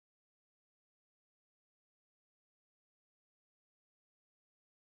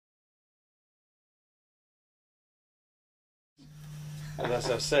And as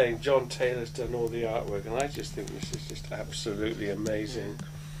I was saying, John Taylor's done all the artwork, and I just think this is just absolutely amazing.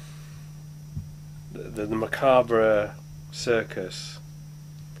 The macabre circus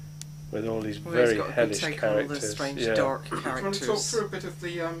with all these very hellish characters. All the strange dark characters. Do you want to talk through a bit of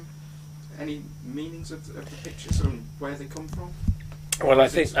the any meanings of the pictures and where they come from? Well, I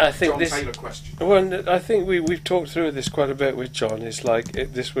think John this. Taylor question. Well, I think we've talked through this quite a bit with John. It's like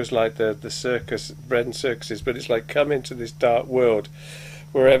this was like the circus, bread and circuses, but it's like come into this dark world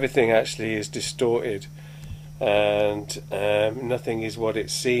where everything actually is distorted and nothing is what it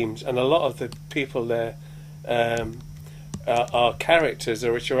seems. And a lot of the people there are characters,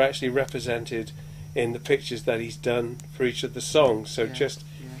 which are actually represented in the pictures that he's done for each of the songs. So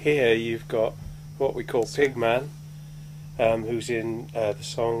here you've got what we call Pigman. Who's in the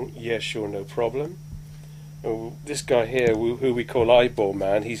song Yeah Sure No Problem. This guy here, who we call Eyeball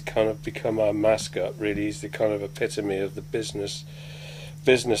Man, he's kind of become our mascot, really. He's the kind of epitome of the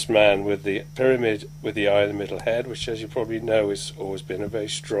businessman with the pyramid with the eye in the middle head, which, as you probably know, has always been a very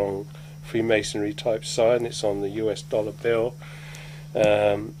strong Freemasonry type sign. It's on the US dollar bill.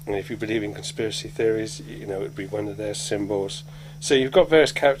 And if you believe in conspiracy theories, you know, it'd be one of their symbols. So you've got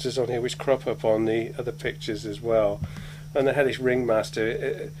various characters on here which crop up on the other pictures as well. And the hellish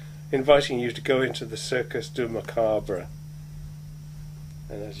ringmaster inviting you to go into the Circus du Macabre.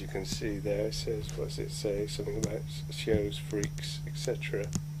 And as you can see there, it says, what does it say? Something about shows, freaks, etc.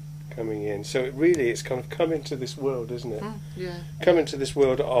 coming in. So it's kind of come into this world, isn't it? Come into this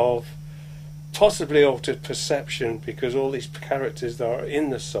world of possibly altered perception, because all these characters that are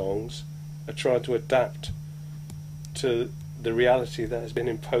in the songs are trying to adapt to the reality that has been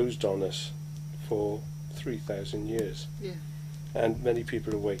imposed on us for 3,000 years. And many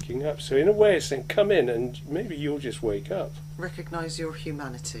people are waking up. So in a way it's saying, come in and maybe you'll just wake up. Recognise your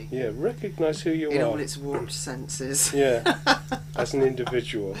humanity. Yeah, recognise who you are. In all its warped senses. Yeah, as an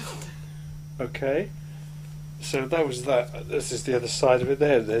individual. Okay, so that was that. This is the other side of it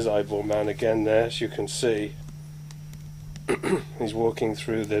there. There's Eyeball Man again there, as you can see. He's walking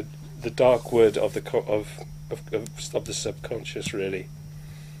through the dark wood of the subconscious, really.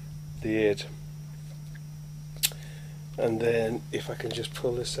 The id. And then, if I can just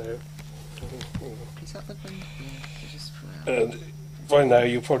pull this out. Is that the one? Yeah, just pull it out. And by now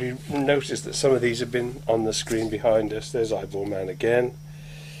you'll probably notice that some of these have been on the screen behind us. There's Eyeball Man again.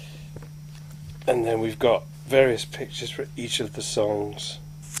 And then we've got various pictures for each of the songs.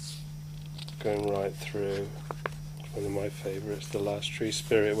 Going right through. One of my favourites, The Last Tree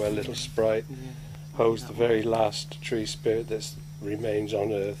Spirit, where Little Sprite holds the very last tree spirit that remains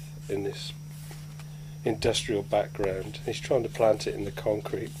on Earth in this industrial background. He's trying to plant it in the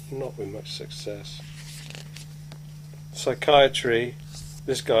concrete, not with much success. Psychiatry,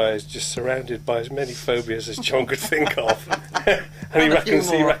 this guy is just surrounded by as many phobias as John could think of. And he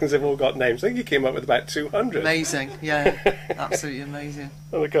reckons they've all got names. I think he came up with about 200. Amazing, yeah, absolutely amazing.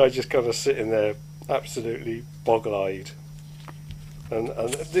 And the guy just kind of sitting there absolutely boggle-eyed. And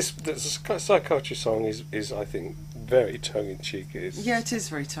this psychiatry song is I think very tongue-in-cheek. Yeah, it is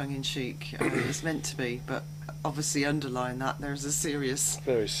very tongue-in-cheek. It's meant to be, but obviously underlying that there's a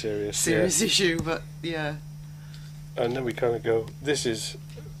very serious issue. But yeah. And then we kind of go, this is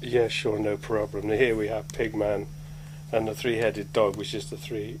Yeah Sure No Problem. Now here we have Pigman and the three-headed dog, which is the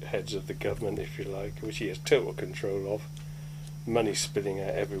three heads of the government, if you like, which he has total control of. Money spilling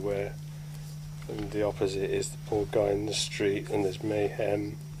out everywhere. And the opposite is the poor guy in the street, and there's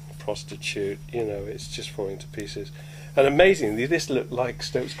mayhem, prostitute, you know, it's just falling to pieces. And amazingly, this looked like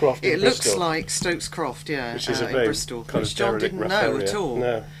Stokes Croft in Bristol. It looks like Stokes Croft, yeah, which is in Bristol, which John didn't know at all.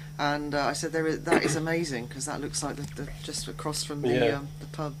 No. And I said, that is amazing, because that looks like just across from the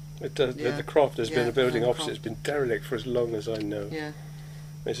pub. It does. The Croft has been a building opposite. It's been derelict for as long as I know. Yeah.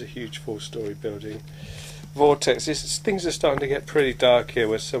 It's a huge 4-storey building. Vortex. Things are starting to get pretty dark here,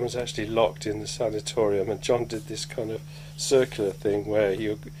 where someone's actually locked in the sanatorium, and John did this kind of circular thing where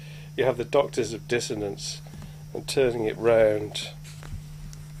you have the Doctors of Dissonance, and turning it round,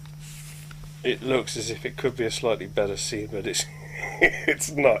 it looks as if it could be a slightly better scene, but it's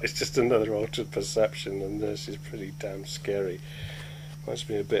it's not. It's just another altered perception, and this is pretty damn scary. Reminds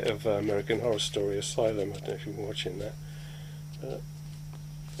me a bit of American Horror Story Asylum. I don't know if you've been watching that. Yeah.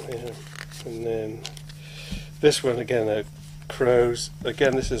 And then this one again, crows.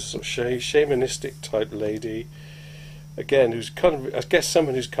 Again, this is a sort of shamanistic type lady. Again, who's kind of, I guess,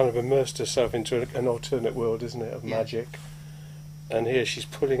 someone who's kind of immersed herself into an alternate world, isn't it, of magic. And here she's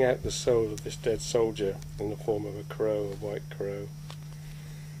pulling out the soul of this dead soldier in the form of a crow, a white crow.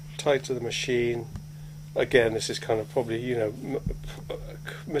 Tied to the machine. Again, this is kind of probably, you know,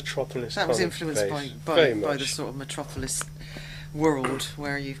 Metropolis. That was influenced by the sort of Metropolis world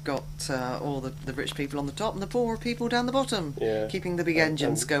where you've got all the rich people on the top and the poor people down the bottom, keeping the big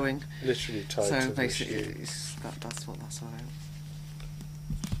engines going. Literally tied so to the basically, that's what that's about.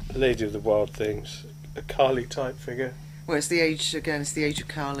 Lady of the Wild Things, a Kali type figure. Well, it's the age again. It's the age of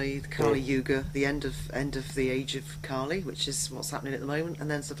Kali, the Kali Yuga, the end of the age of Kali, which is what's happening at the moment.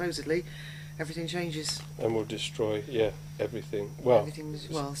 And then supposedly, everything changes. And will destroy, everything. Well,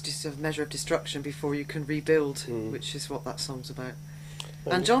 it's just a measure of destruction before you can rebuild, which is what that song's about.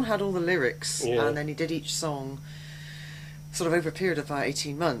 And John had all the lyrics, and then he did each song. Sort of over a period of about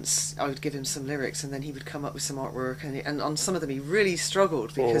 18 months, I would give him some lyrics and then he would come up with some artwork, and on some of them he really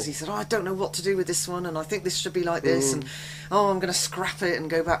struggled because he said, I don't know what to do with this one, and I think this should be like this, and I'm going to scrap it and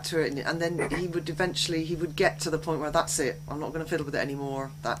go back to it, and then he would get to the point where that's it, I'm not going to fiddle with it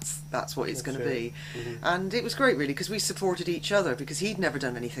anymore, that's what it's going to be. And it was great really, because we supported each other, because he'd never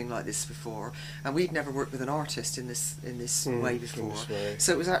done anything like this before, and we'd never worked with an artist in this way before,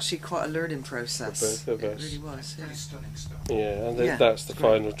 so it was actually quite a learning process. It really was. Pretty stunning stuff. Yeah, and then that's the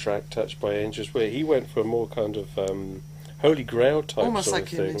final track, Touched by Angels, where he went for a more kind of Holy Grail type almost sort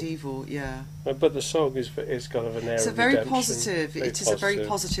like of thing. A medieval, but the song is kind of an air it's of a very redemption. positive. It is a very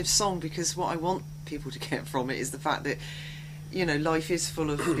positive song, because what I want people to get from it is the fact that, you know, life is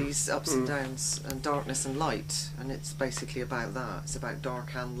full of these ups and downs and darkness and light, and it's basically about that. It's about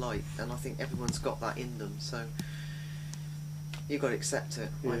dark and light, and I think everyone's got that in them. So you've got to accept it.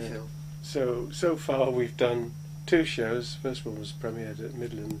 I feel. So far we've done 2 shows. First one was premiered at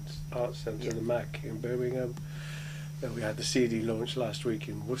Midlands Arts Centre, the MAC in Birmingham. Then we had the CD launch last week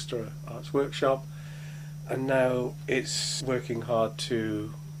in Worcester Arts Workshop, and now it's working hard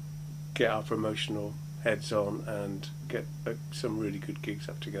to get our promotional heads on and get some really good gigs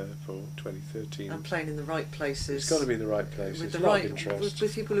up together for 2013. And playing in the right places. It's got to be the right places. With the right interest.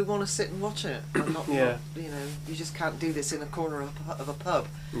 With people who want to sit and watch it, and not, you know, you just can't do this in a corner of a pub.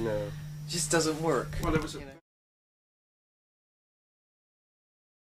 No. It just doesn't work. Well, there was